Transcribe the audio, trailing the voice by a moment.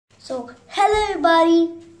Hello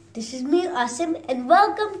everybody, this is me Asim and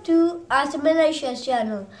welcome to Asim and Aisha's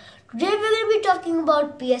channel. Today we're going to be talking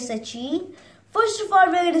about P.S.H.E. First of all,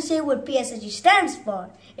 we're going to say what P.S.H.E. stands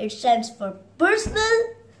for. It stands for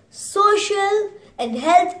Personal, Social and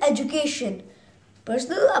Health Education.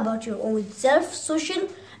 Personal, about your own self. Social,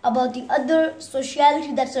 about the other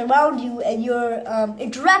sociality that's around you and you're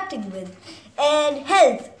interacting with. And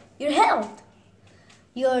health, your health.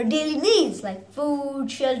 Your daily needs like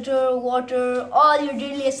food, shelter, water, all your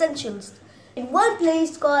daily essentials in one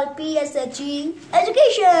place called P.S.H.E.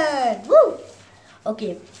 Education. Woo!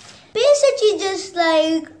 Okay, P.S.H.E. just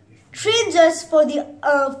like trains us for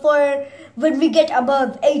when we get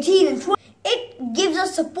above 18 and 20. It gives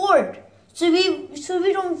us support so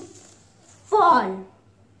we don't fall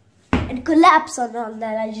and collapse on all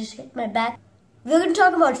that. I just hit my back. We're going to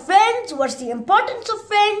talk about friends, what's the importance of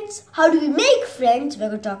friends, how do we make friends, we're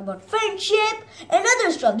going to talk about friendship and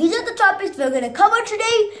other stuff. These are the topics we're going to cover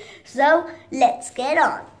today, so let's get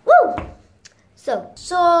on. Woo! So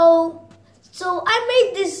I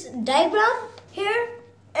made this diagram here,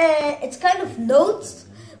 and it's kind of notes,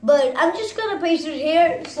 but I'm just going to paste it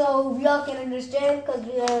here so we all can understand because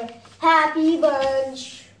we are a happy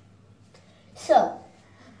bunch. So,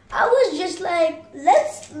 I was just like,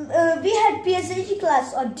 we had P.S.H.E.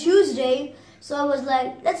 class on Tuesday, so I was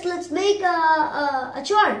like, let's make a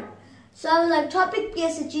chart. So I was like, topic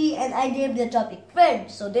P.S.H.E. and I named the topic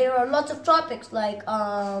friends. So there are lots of topics like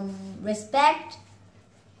respect,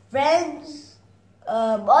 friends,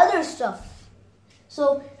 other stuff.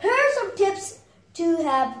 So here are some tips to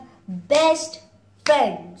have best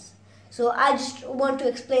friends. So I just want to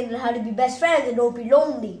explain how to be best friends and don't be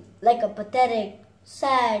lonely, like a pathetic,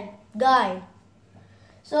 sad guy.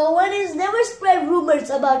 So one is never spread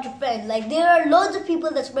rumors about your friend. Like there are loads of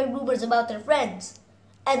people that spread rumors about their friends,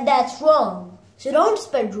 and that's wrong. So don't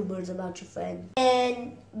spread rumors about your friend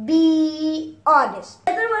and be honest.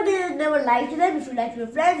 The other one is never lie to them. If you lie to your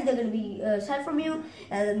friends, they're going to be sad from you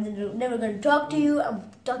and they're never going to talk to you. I'm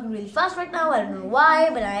talking really fast right now. I don't know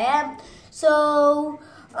why, but I am. So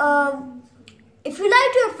if you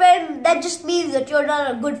lie to a friend, that just means that you're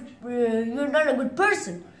not a good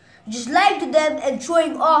person. You just lie to them and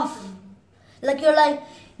showing off. Like you're like,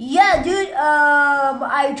 yeah, dude,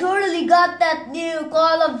 I totally got that new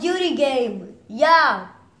Call of Duty game. Yeah,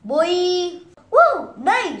 boy. Whoa,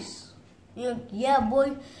 nice. You're like, yeah,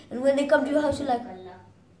 boy. And when they come to your house, you're like,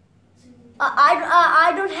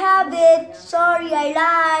 I don't have it. Sorry, I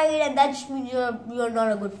lied. And that just means you're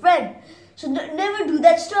not a good friend. So never do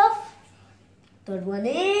that stuff. Third one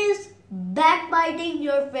is backbiting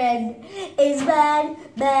your friend is bad,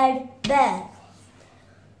 bad, bad.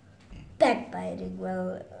 Backbiting,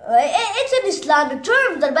 well, it's an Islamic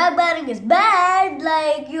term that backbiting is bad.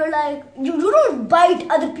 Like you don't bite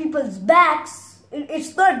other people's backs.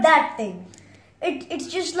 It's not that thing. It's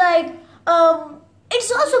just like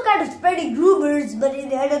it's also kind of spreading rumors, but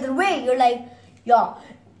in another way. You're like, yeah,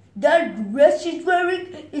 that dress she's wearing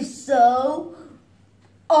is so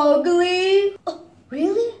ugly. Oh,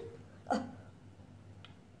 really?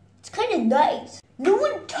 It's kind of nice. No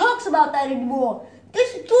one talks about that anymore.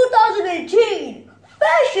 This is 2018.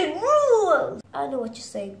 Fashion rules. I know what you're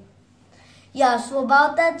saying. Yeah, so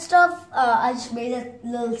about that stuff, I just made a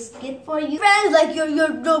little skit for you. Friends, like you're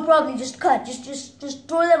no problem. Just cut. Just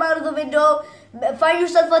throw them out of the window. Find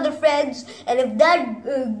yourself other friends. And if that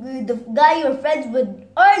the guy you're friends with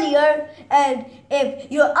earlier, and if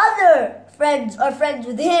your other friends are friends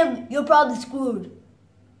with him, you're probably screwed.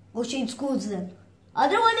 Go change schools then.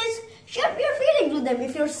 Other one is share your feelings with them.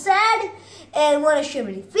 If you're sad and want to share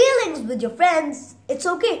your feelings with your friends, it's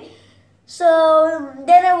okay. So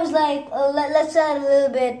then I was like, let's add a little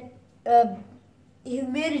bit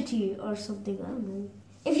humility or something. I don't know.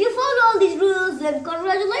 If you follow all these rules, then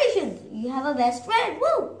congratulations, you have a best friend.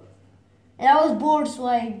 Woo! And I was bored, so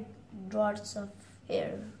I draw stuff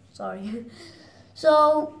here. Sorry.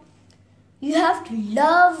 So you have to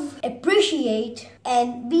love, appreciate,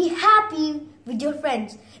 and be happy with your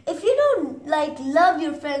friends. If you don't love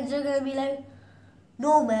your friends, they're gonna be like,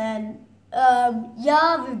 no man,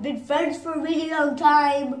 yeah, we've been friends for a really long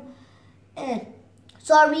time.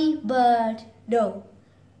 Sorry, but no.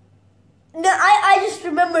 No, I just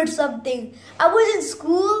remembered something. I was in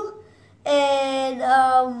school, and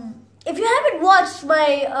if you haven't watched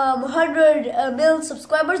my 100 mil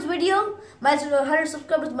subscribers video, my 100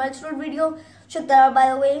 subscribers milestone video, check that out by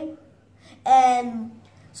the way. And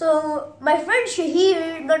so my friend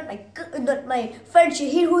Shahir, not my friend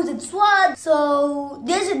Shahir who's in SWAT. So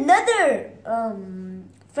there's another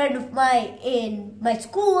friend of mine in my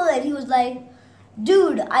school, and he was like,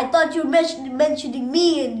 dude, I thought you were mentioning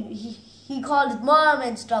me, and he called his mom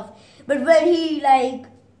and stuff. But when he like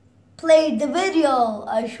played the video,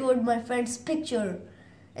 I showed my friend's picture,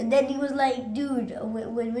 and then he was like, dude,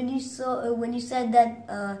 when you said that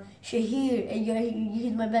Shahir and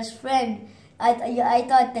he's my best friend, I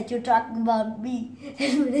thought that you're talking about me.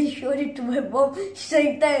 And when I showed it to my mom, she's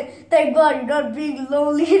like, thank God you're not being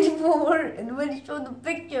lonely anymore. And when he showed the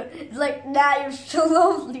picture, it's like, nah, you're still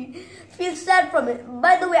lonely. Feel sad from it.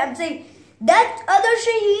 By the way, I'm saying, that other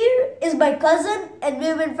Shahir is my cousin, and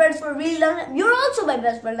we've been friends for a really long time. You're also my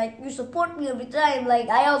best friend. Like, you support me every time. Like,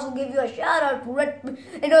 I also give you a shout out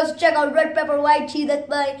to also check out Red Pepper White Tea. That's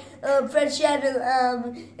my friend's channel.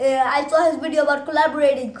 I saw his video about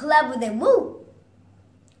collaborating. Collab with him. Woo!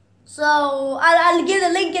 So I'll give the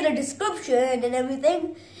link in the description and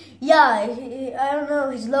everything. Yeah, I don't know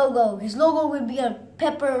his logo. His logo will be a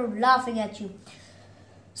pepper laughing at you.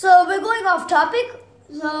 So we're going off topic.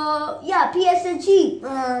 So yeah, P.S.H.E,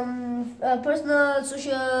 personal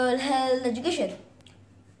social health education.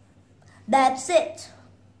 That's it.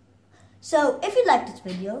 So if you like this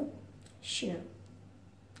video, share,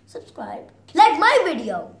 subscribe, like my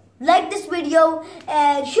video, like this video,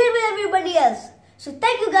 and share with everybody else. So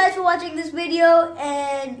thank you guys for watching this video,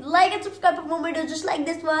 and like and subscribe for more videos just like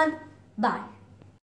this one. Bye.